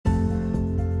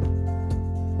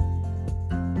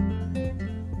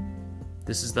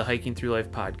This is the Hiking Through Life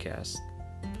podcast.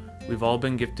 We've all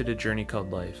been gifted a journey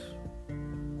called life.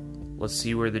 Let's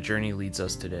see where the journey leads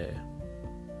us today.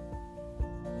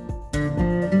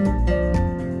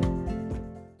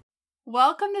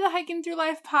 Welcome to the Hiking Through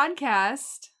Life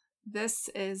podcast. This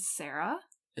is Sarah.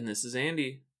 And this is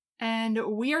Andy.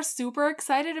 And we are super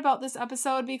excited about this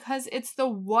episode because it's the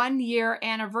 1-year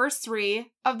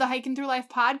anniversary of the Hiking Through Life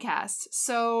podcast.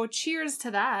 So cheers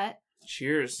to that.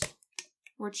 Cheers.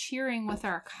 We're cheering with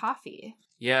our coffee.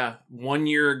 Yeah, 1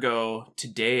 year ago,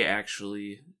 today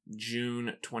actually,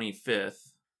 June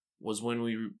 25th, was when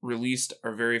we released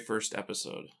our very first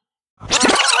episode.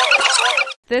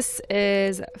 This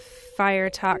is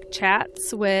Fire Talk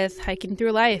Chats with Hiking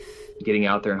Through Life. Getting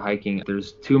out there and hiking,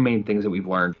 there's two main things that we've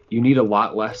learned. You need a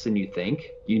lot less than you think.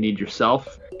 You need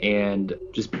yourself and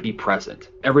just be present.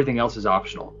 Everything else is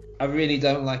optional. I really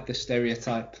don't like the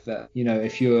stereotype that,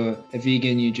 if you're a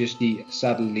vegan, you just eat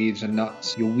saddle leaves and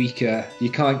nuts. You're weaker. You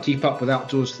can't keep up with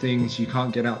outdoors things. You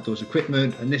can't get outdoors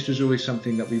equipment. And this was always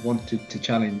something that we wanted to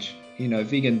challenge.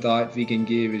 Vegan diet, vegan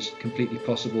gear is completely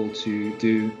possible to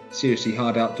do seriously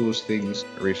hard outdoors things.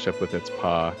 It reached up with its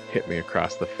paw, hit me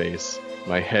across the face.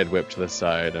 My head whipped to the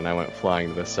side and I went flying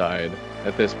to the side.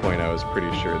 At this point, I was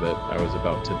pretty sure that I was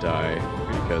about to die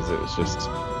because it was just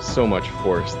so much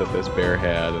force that this bear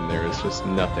had, and there was just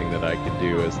nothing that I could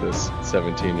do as this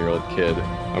 17-year-old kid.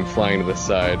 I'm flying to the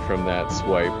side from that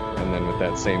swipe, and then with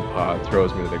that same paw, it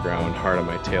throws me to the ground hard on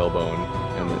my tailbone,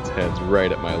 and its head's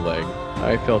right at my leg.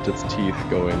 I felt its teeth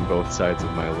go in both sides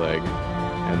of my leg,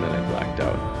 and then I blacked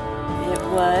out. It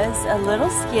was a little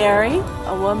scary.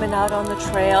 A woman out on the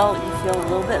trail, you feel a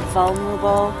little bit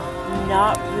vulnerable,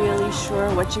 not really sure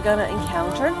what you're going to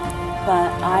encounter.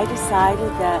 But I decided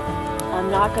that I'm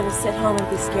not going to sit home and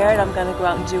be scared. I'm going to go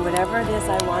out and do whatever it is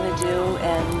I want to do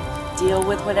and deal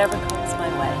with whatever comes my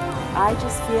way. I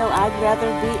just feel I'd rather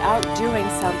be out doing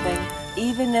something,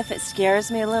 even if it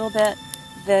scares me a little bit,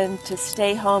 than to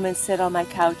stay home and sit on my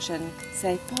couch and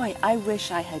say, boy, I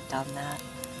wish I had done that.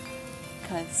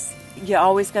 Because you're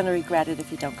always going to regret it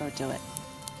if you don't go do it.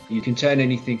 You can turn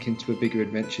anything into a bigger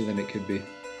adventure than it could be.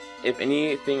 If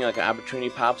anything, like an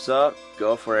opportunity pops up,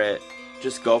 go for it.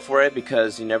 Just go for it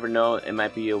because you never know, it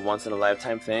might be a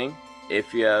once-in-a-lifetime thing.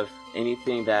 If you have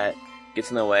anything that gets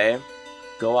in the way,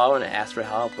 go out and ask for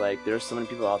help. Like, there's so many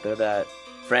people out there that,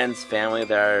 friends, family,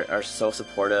 that are so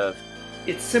supportive.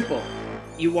 It's simple.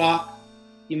 You walk,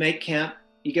 you make camp,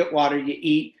 you get water, you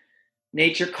eat,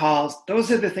 nature calls.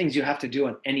 Those are the things you have to do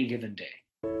on any given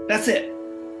day. That's it.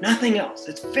 Nothing else.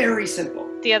 It's very simple.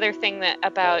 The other thing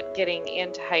about getting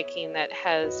into hiking that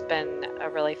has been a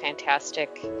really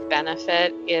fantastic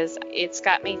benefit is it's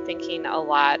got me thinking a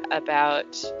lot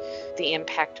about the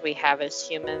impact we have as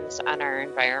humans on our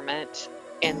environment,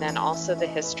 and then also the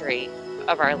history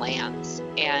of our lands.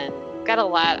 And got a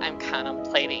lot I'm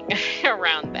contemplating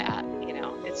around that.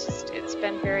 It's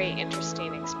been a very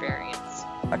interesting experience.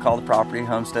 I call the property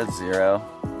Homestead Zero.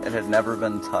 It had never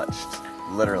been touched,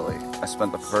 literally. I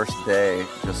spent the first day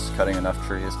just cutting enough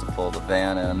trees to pull the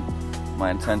van in. My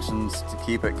intention's to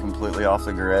keep it completely off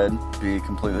the grid, be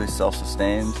completely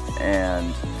self-sustained,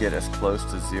 and get as close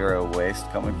to zero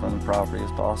waste coming from the property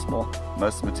as possible.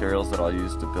 Most of the materials that I'll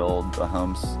use to build the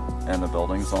homes and the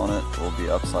buildings on it will be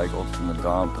upcycled from the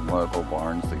dump and local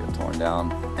barns that get torn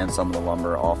down, and some of the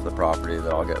lumber off the property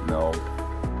that I'll get milled.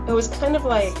 It was kind of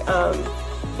like,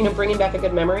 bringing back a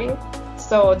good memory.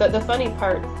 So the funny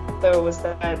part, though, was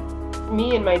that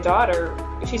me and my daughter,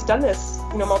 she's done this,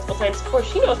 multiple times before.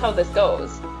 She knows how this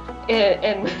goes.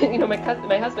 And my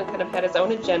husband kind of had his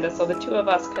own agenda, so the two of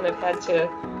us kind of had to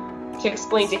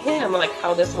explain to him, like,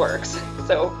 how this works.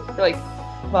 So we're like,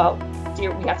 well,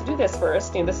 dear, we have to do this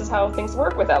first. This is how things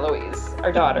work with Eloise,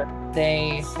 our daughter.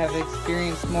 They have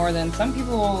experienced more than some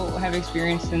people have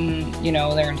experienced in,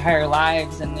 their entire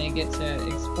lives, and they get to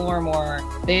explore more.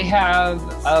 They have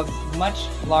a much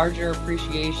larger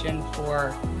appreciation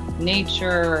for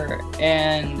nature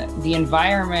and the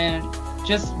environment,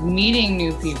 just meeting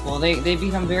new people. They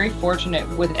become very fortunate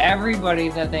with everybody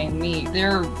that they meet.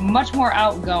 They're much more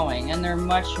outgoing and they're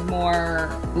much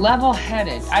more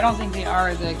level-headed. I don't think they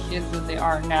are the kids that they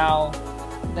are now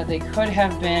that they could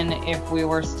have been if we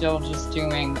were still just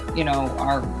doing,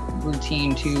 our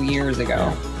routine 2 years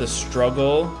ago. The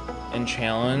struggle and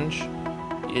challenge,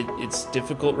 it's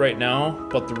difficult right now,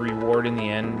 but the reward in the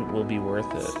end will be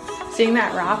worth it. Seeing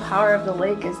that raw power of the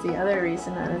lake is the other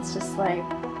reason, and it's just like,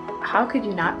 how could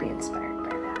you not be inspired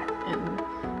by that?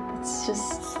 And it's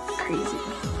just crazy.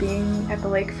 Being at the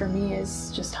lake for me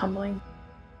is just humbling.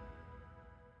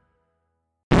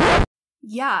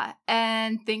 Yeah,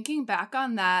 and thinking back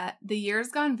on that, the year's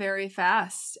gone very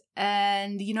fast.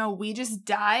 And, we just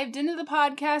dived into the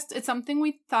podcast. It's something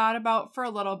we thought about for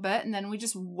a little bit, and then we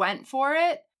just went for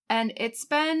it. And it's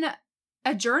been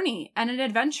a journey and an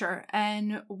adventure.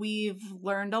 And we've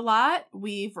learned a lot.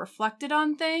 We've reflected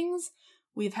on things.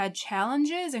 We've had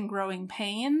challenges and growing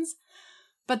pains.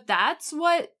 But that's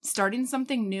what starting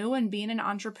something new and being an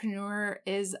entrepreneur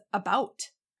is about.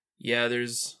 Yeah,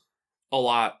 there's a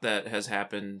lot that has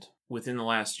happened within the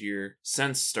last year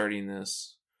since starting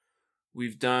this.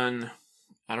 We've done,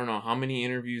 I don't know how many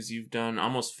interviews you've done,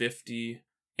 almost 50.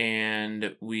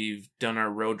 And we've done our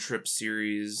road trip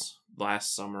series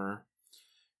last summer.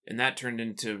 And that turned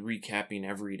into recapping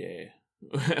every day.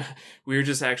 We were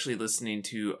just actually listening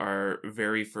to our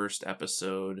very first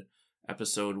episode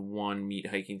 1, Meet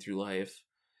Hiking Through Life.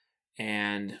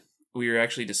 And we were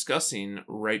actually discussing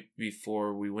right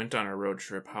before we went on our road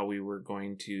trip how we were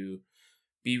going to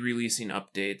be releasing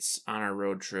updates on our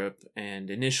road trip. And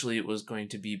initially it was going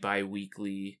to be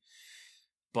bi-weekly,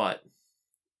 but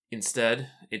instead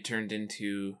it turned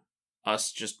into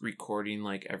us just recording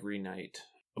like every night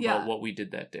about what we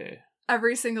did that day.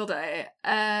 Every single day.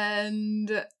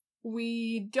 And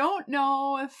we don't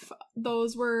know if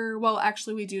those were, well,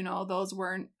 actually we do know those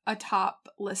weren't a top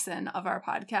listen of our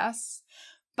podcasts.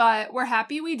 But we're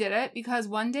happy we did it because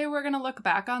one day we're going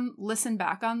to listen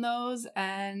back on those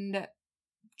and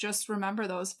just remember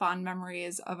those fond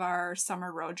memories of our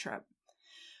summer road trip.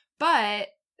 But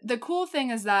the cool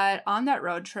thing is that on that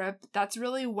road trip, that's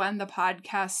really when the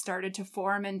podcast started to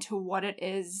form into what it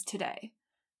is today.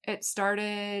 It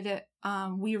started,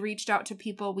 we reached out to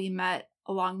people we met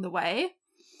along the way.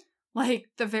 Like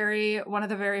one of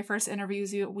the very first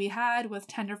interviews we had with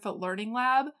Tenderfoot Learning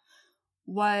Lab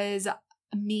was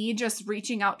me just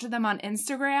reaching out to them on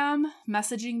Instagram,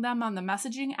 messaging them on the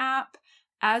messaging app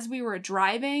as we were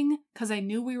driving, because I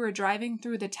knew we were driving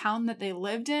through the town that they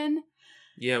lived in.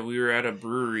 Yeah, we were at a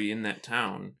brewery in that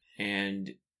town,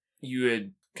 and you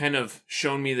had kind of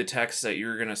shown me the text that you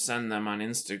were going to send them on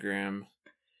Instagram,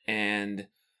 and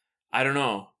I don't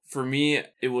know, for me,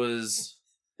 it was...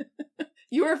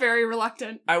 You were very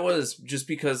reluctant. I was, just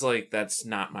because, that's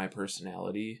not my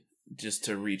personality, just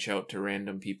to reach out to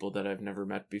random people that I've never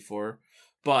met before.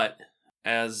 But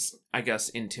as, I guess,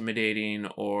 intimidating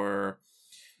or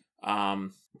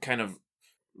kind of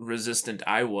resistant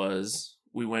I was,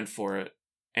 we went for it.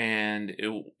 And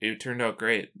it turned out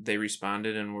great. They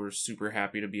responded, and we're super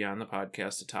happy to be on the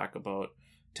podcast to talk about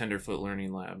Tenderfoot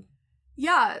Learning Lab.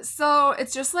 Yeah, so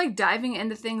it's just diving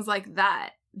into things like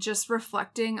that. Just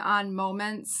reflecting on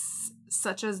moments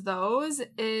such as those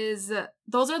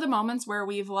are the moments where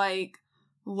we've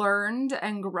learned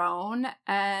and grown,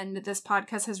 and this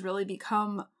podcast has really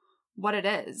become what it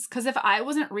is. Because if I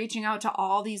wasn't reaching out to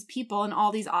all these people and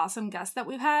all these awesome guests that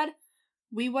we've had,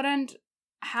 we wouldn't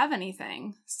have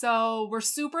anything. So we're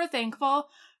super thankful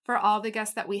for all the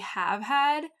guests that we have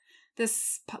had.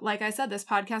 This, like I said, this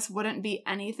podcast wouldn't be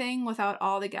anything without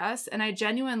all the guests. And I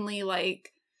genuinely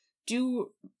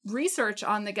do research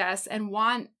on the guests and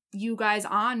want you guys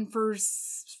on for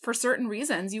certain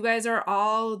reasons. You guys are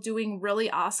all doing really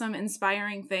awesome,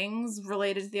 inspiring things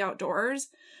related to the outdoors.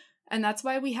 And that's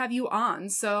why we have you on.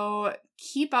 So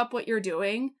keep up what you're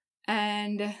doing.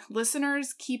 And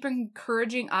listeners, keep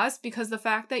encouraging us, because the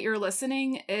fact that you're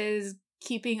listening is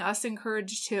keeping us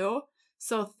encouraged too.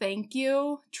 So thank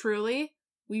you, truly.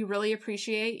 We really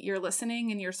appreciate your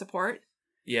listening and your support.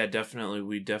 Yeah, definitely.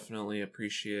 We definitely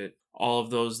appreciate all of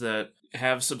those that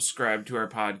have subscribed to our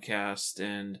podcast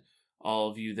and all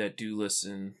of you that do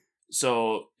listen.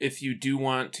 So if you do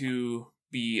want to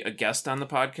be a guest on the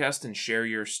podcast and share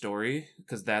your story,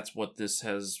 because that's what this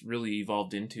has really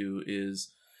evolved into,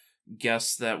 is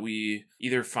guests that we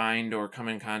either find or come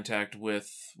in contact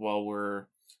with while we're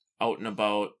out and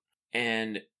about,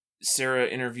 and Sarah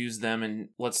interviews them and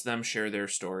lets them share their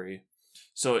story.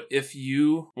 So if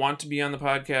you want to be on the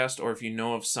podcast, or if you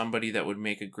know of somebody that would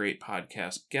make a great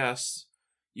podcast guest,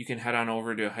 you can head on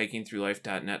over to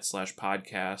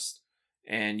hikingthroughlife.net/podcast,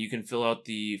 and you can fill out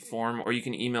the form, or you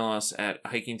can email us at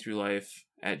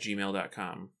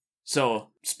hikingthroughlife@gmail.com. So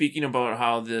speaking about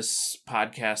how this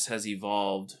podcast has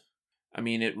evolved, I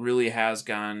mean, it really has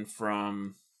gone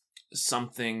from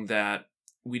something that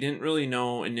we didn't really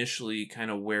know initially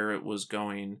kind of where it was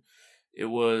going. It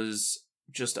was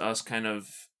just us kind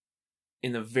of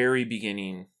in the very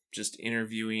beginning, just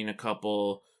interviewing a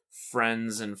couple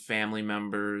friends and family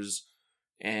members,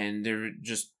 and they're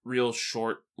just real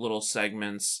short little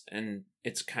segments, and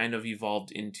it's kind of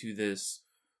evolved into this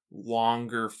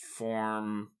longer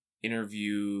form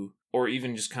interview or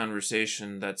even just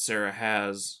conversation that Sarah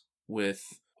has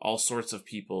with all sorts of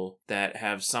people that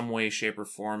have some way, shape, or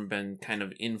form been kind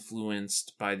of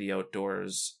influenced by the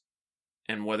outdoors.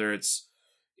 And whether it's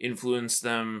influenced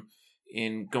them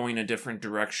in going a different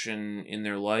direction in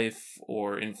their life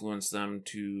or influence them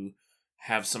to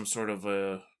have some sort of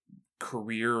a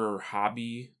career or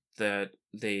hobby that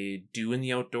they do in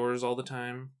the outdoors all the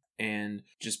time, and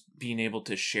just being able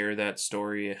to share that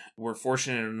story. We're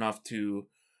fortunate enough to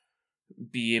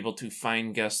be able to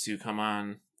find guests who come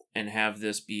on and have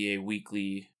this be a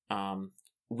weekly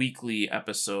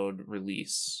episode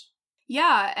release.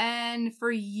 Yeah, and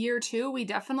for year 2, we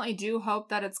definitely do hope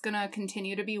that it's going to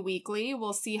continue to be weekly.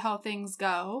 We'll see how things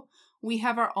go. We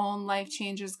have our own life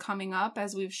changes coming up,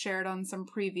 as we've shared on some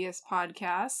previous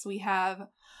podcasts. We have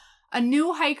a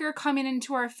new hiker coming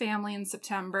into our family in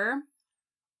September,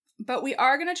 but we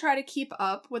are going to try to keep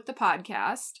up with the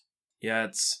podcast. Yeah,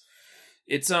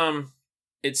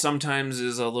 it sometimes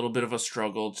is a little bit of a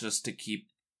struggle just to keep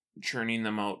churning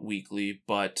them out weekly,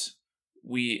 but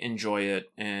we enjoy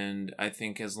it, and I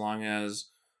think as long as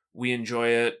we enjoy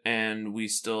it and we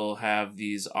still have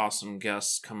these awesome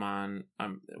guests come on,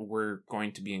 we're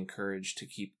going to be encouraged to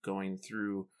keep going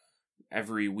through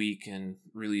every week and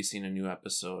releasing a new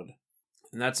episode.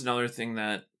 And that's another thing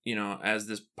that, as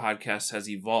this podcast has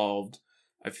evolved,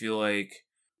 I feel like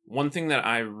one thing that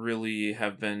I really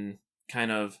have been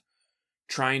kind of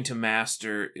trying to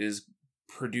master is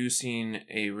producing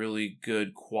a really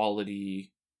good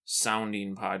quality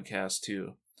sounding podcast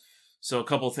too. So a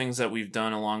couple things that we've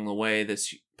done along the way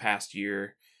this past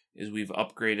year is we've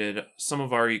upgraded some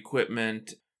of our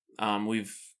equipment.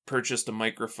 We've purchased a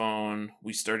microphone.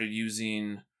 We started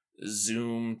using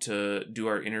Zoom to do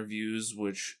our interviews,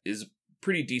 which is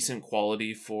pretty decent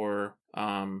quality for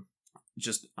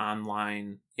just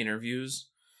online interviews.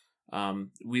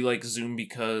 We like Zoom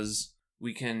because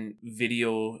we can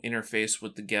video interface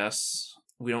with the guests.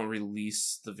 We don't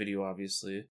release the video,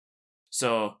 obviously.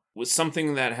 So with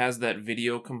something that has that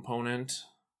video component,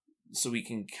 so we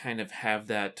can kind of have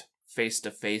that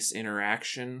face-to-face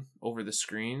interaction over the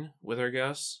screen with our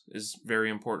guests, is very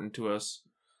important to us.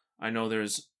 I know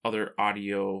there's other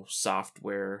audio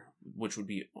software, which would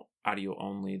be audio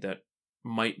only, that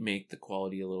might make the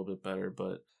quality a little bit better,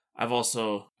 but I've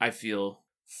also, I feel,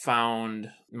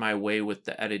 found my way with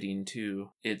the editing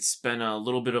too. It's been a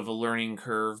little bit of a learning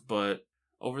curve, but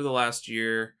over the last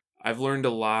year, I've learned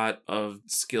a lot of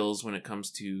skills when it comes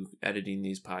to editing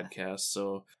these podcasts.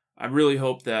 So I really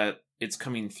hope that it's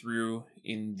coming through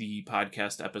in the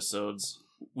podcast episodes.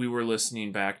 We were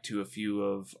listening back to a few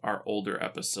of our older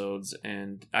episodes,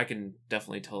 and I can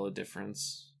definitely tell a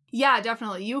difference. Yeah,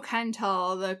 definitely. You can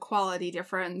tell the quality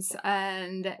difference,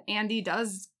 and Andy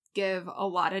does give a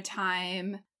lot of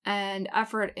time and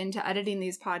effort into editing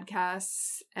these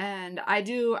podcasts, and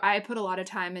I put a lot of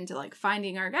time into like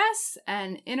finding our guests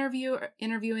and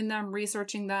interviewing them,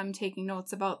 researching them, taking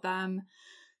notes about them.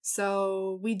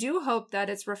 So we do hope that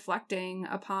it's reflecting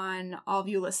upon all of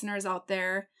you listeners out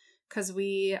there, because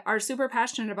we are super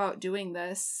passionate about doing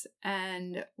this,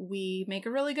 and we make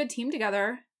a really good team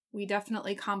together. We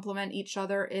definitely complement each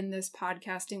other in this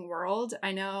podcasting world.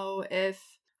 I know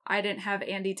if I didn't have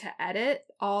Andy to edit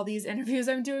all these interviews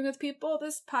I'm doing with people,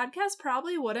 this podcast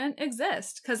probably wouldn't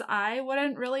exist, because I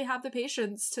wouldn't really have the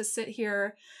patience to sit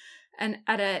here and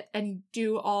edit and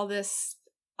do all this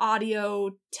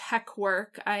audio tech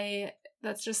work.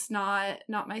 That's just not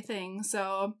my thing.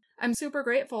 So I'm super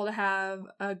grateful to have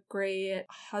a great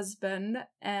husband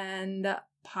and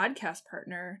podcast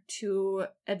partner to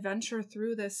adventure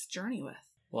through this journey with.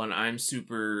 Well, and I'm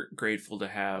super grateful to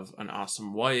have an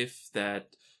awesome wife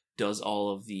that does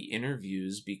all of the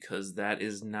interviews, because that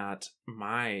is not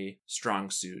my strong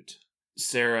suit.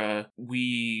 Sarah,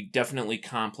 we definitely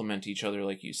complement each other,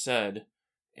 like you said,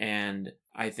 and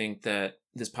I think that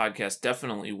this podcast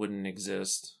definitely wouldn't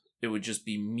exist. It would just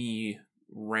be me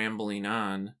rambling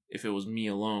on if it was me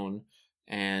alone,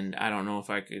 and I don't know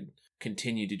if I could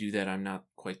continue to do that. I'm not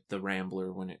quite the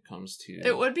rambler when it comes to...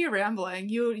 It would be rambling.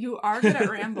 You are good at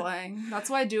rambling. That's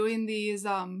why doing these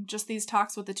just these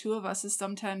talks with the two of us is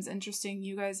sometimes interesting.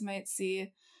 You guys might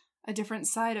see a different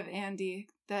side of Andy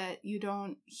that you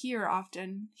don't hear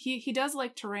often. He does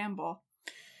like to ramble.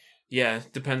 Yeah,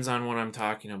 depends on what I'm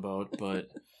talking about, but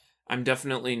I'm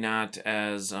definitely not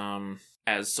as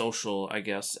social, I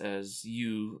guess, as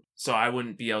you. So I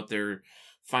wouldn't be out there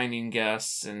finding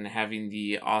guests and having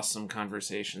the awesome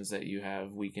conversations that you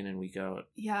have week in and week out.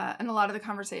 Yeah, and a lot of the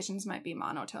conversations might be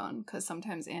monotone, because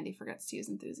sometimes Andy forgets to use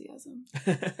enthusiasm.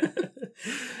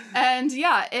 And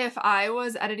yeah, if I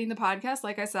was editing the podcast,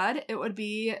 like I said, it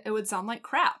would sound like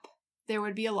crap. There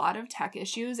would be a lot of tech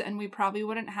issues, and we probably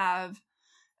wouldn't have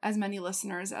as many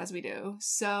listeners as we do.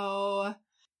 So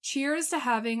cheers to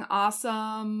having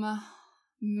awesome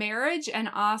marriage and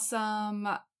awesome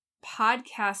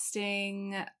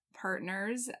podcasting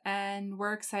partners. And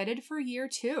we're excited for year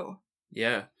 2.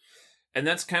 Yeah. And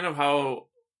that's kind of how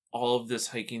all of this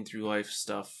hiking through life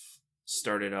stuff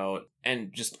started out,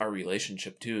 and just our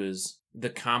relationship too, is the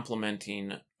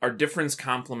complementing, our difference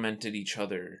complemented each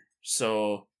other.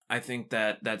 So I think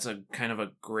that that's a kind of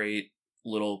a great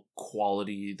little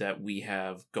quality that we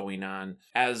have going on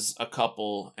as a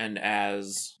couple and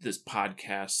as this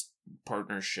podcast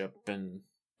partnership. And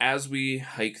as we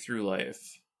hike through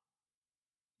life,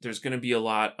 there's going to be a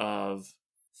lot of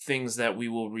things that we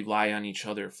will rely on each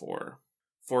other for.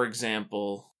 For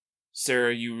example,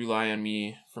 Sarah, you rely on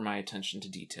me for my attention to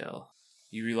detail.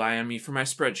 You rely on me for my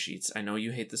spreadsheets. I know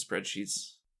you hate the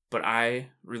spreadsheets, but I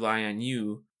rely on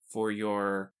you for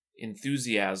your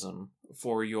enthusiasm,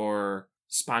 for your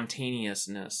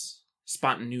spontaneousness,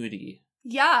 spontaneity.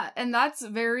 Yeah, and that's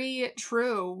very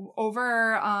true.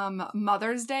 Over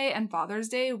Mother's Day and Father's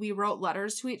Day, we wrote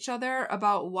letters to each other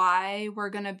about why we're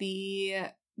going to be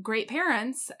great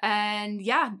parents. And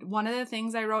yeah, one of the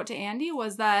things I wrote to Andy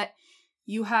was that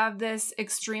you have this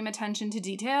extreme attention to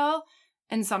detail,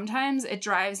 and sometimes it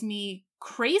drives me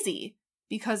crazy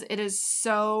because it is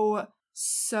so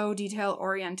detail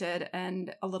oriented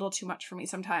and a little too much for me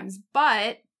sometimes.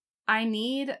 But I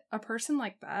need a person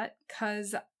like that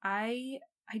because I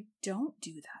don't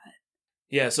do that.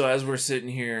 Yeah, so as we're sitting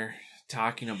here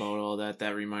talking about all that,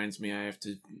 that reminds me I have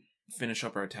to finish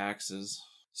up our taxes.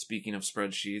 Speaking of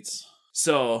spreadsheets.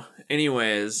 So,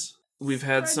 anyways, we've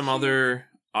had some other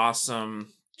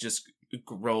awesome just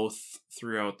growth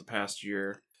throughout the past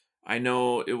year. I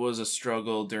know it was a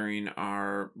struggle during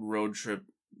our road trip,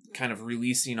 kind of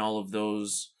releasing all of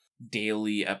those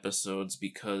daily episodes,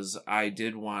 because I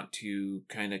did want to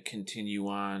kind of continue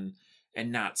on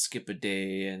and not skip a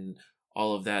day and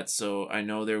all of that. So I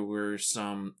know there were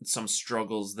some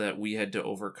struggles that we had to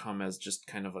overcome as just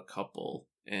kind of a couple,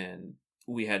 and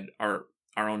we had our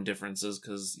own differences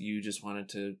because you just wanted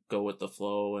to go with the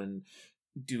flow and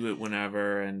do it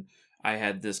whenever, and I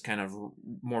had this kind of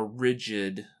more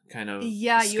rigid kind of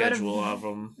schedule of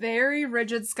them. Very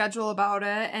rigid schedule about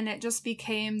it, and it just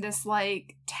became this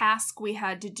like task we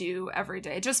had to do every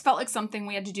day. It just felt like something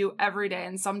we had to do every day,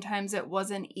 and sometimes it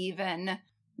wasn't even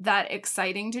that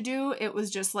exciting to do. It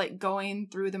was just like going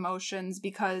through the motions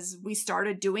because we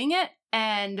started doing it,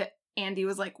 and Andy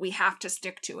was like, we have to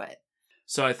stick to it.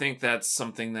 So I think that's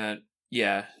something that,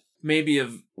 yeah, maybe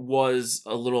was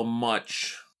a little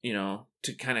much,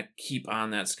 to kind of keep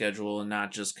on that schedule and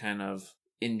not just kind of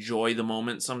enjoy the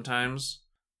moment sometimes.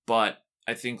 But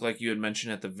I think, like you had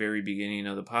mentioned at the very beginning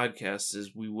of the podcast,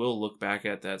 is we will look back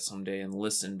at that someday and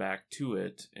listen back to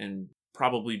it and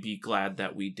probably be glad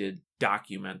that we did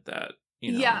document that.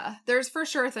 Yeah, there's for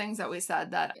sure things that we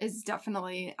said that is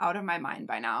definitely out of my mind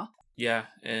by now. Yeah,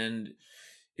 and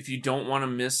if you don't want to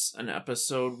miss an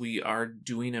episode, we are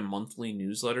doing a monthly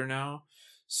newsletter now.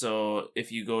 So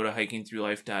if you go to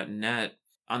hikingthroughlife.net,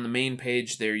 on the main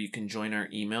page there, you can join our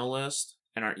email list.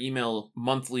 And our email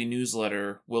monthly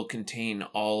newsletter will contain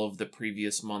all of the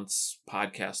previous month's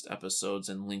podcast episodes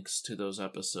and links to those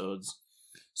episodes.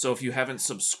 So if you haven't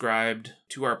subscribed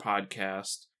to our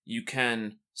podcast, you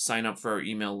can sign up for our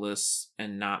email lists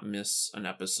and not miss an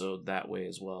episode that way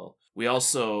as well. We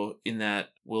also, in that,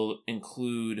 will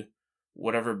include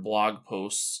whatever blog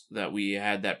posts that we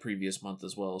had that previous month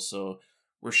as well. So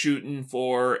we're shooting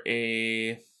for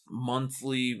a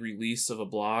monthly release of a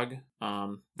blog.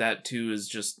 That too is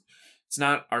just, it's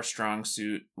not our strong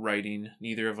suit, writing.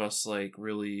 Neither of us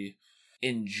really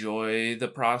enjoy the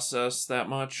process that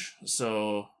much.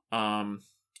 So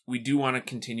we do want to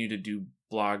continue to do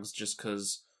blogs just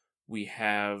because we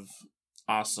have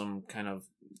awesome kind of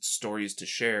stories to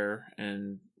share,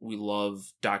 and we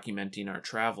love documenting our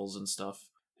travels and stuff,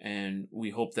 and we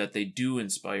hope that they do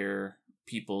inspire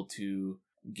people to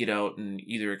get out and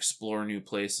either explore new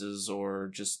places or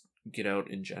just get out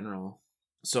in general.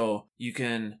 So you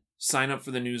can sign up for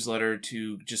the newsletter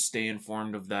to just stay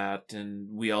informed of that, and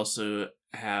we also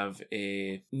have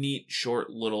a neat short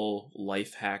little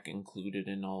life hack included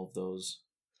in all of those.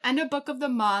 And a book of the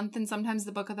month, and sometimes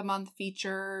the book of the month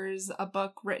features a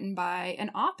book written by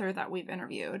an author that we've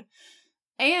interviewed.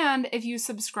 And if you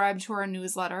subscribe to our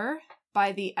newsletter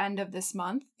by the end of this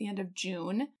month, the end of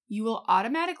June, you will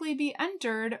automatically be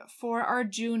entered for our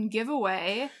June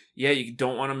giveaway. Yeah, you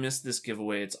don't want to miss this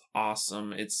giveaway. It's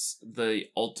awesome. It's the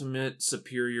Ultimate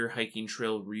Superior Hiking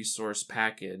Trail Resource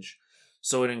Package.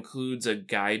 So it includes a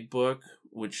guidebook,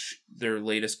 which their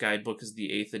latest guidebook is the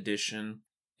 8th edition.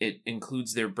 It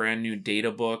includes their brand new data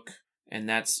book, and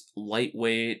that's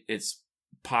lightweight. It's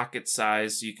pocket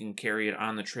size, so you can carry it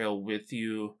on the trail with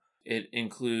you. It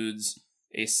includes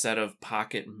a set of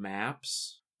pocket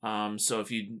maps. So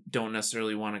if you don't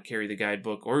necessarily want to carry the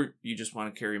guidebook, or you just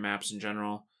want to carry maps in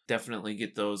general, definitely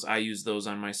get those. I used those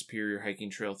on my Superior Hiking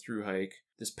Trail through hike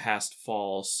this past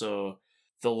fall. So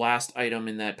the last item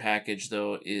in that package,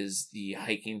 though, is the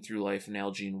Hiking Through Life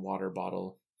Nalgene water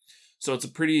bottle. So it's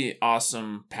a pretty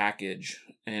awesome package.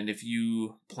 And if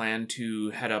you plan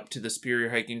to head up to the Superior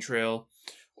Hiking Trail,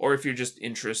 or if you're just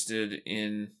interested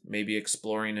in maybe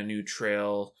exploring a new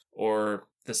trail or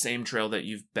the same trail that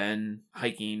you've been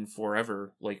hiking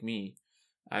forever, like me,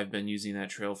 I've been using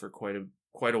that trail for quite a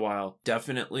while.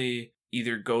 Definitely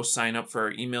either go sign up for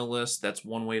our email list. That's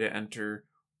one way to enter,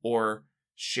 or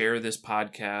share this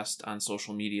podcast on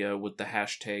social media with the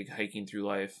hashtag Hiking Through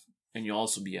Life, and you'll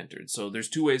also be entered. So there's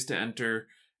 2 ways to enter,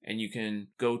 and you can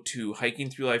go to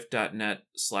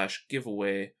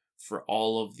hikingthroughlife.net/giveaway for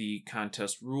all of the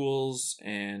contest rules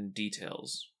and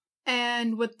details.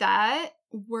 And with that,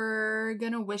 we're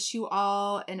going to wish you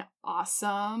all an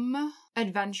awesome,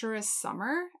 adventurous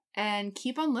summer, and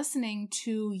keep on listening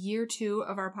to year 2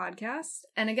 of our podcast.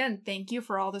 And again, thank you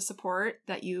for all the support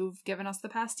that you've given us the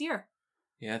past year.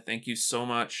 Yeah, thank you so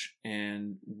much.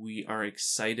 And we are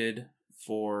excited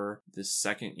for the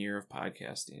 2nd year of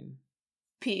podcasting.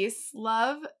 Peace,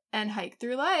 love, and hike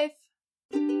through life.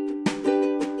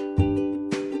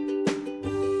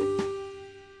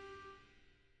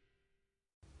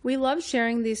 We love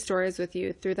sharing these stories with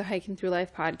you through the Hiking Through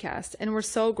Life podcast, and we're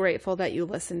so grateful that you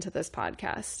listen to this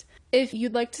podcast. If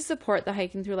you'd like to support the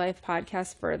Hiking Through Life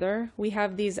podcast further, we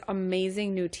have these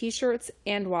amazing new t-shirts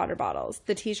and water bottles.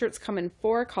 The t-shirts come in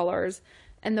 4 colors,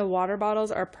 and the water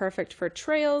bottles are perfect for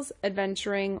trails,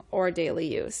 adventuring, or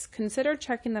daily use. Consider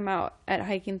checking them out at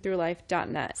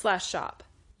hikingthroughlife.net/shop.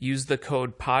 Use the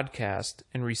code PODCAST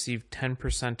and receive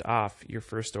 10% off your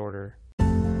first order.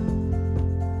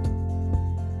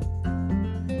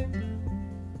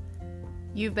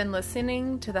 You've been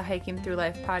listening to the Hiking Through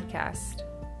Life podcast.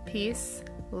 Peace,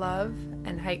 love,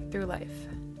 and hike through life.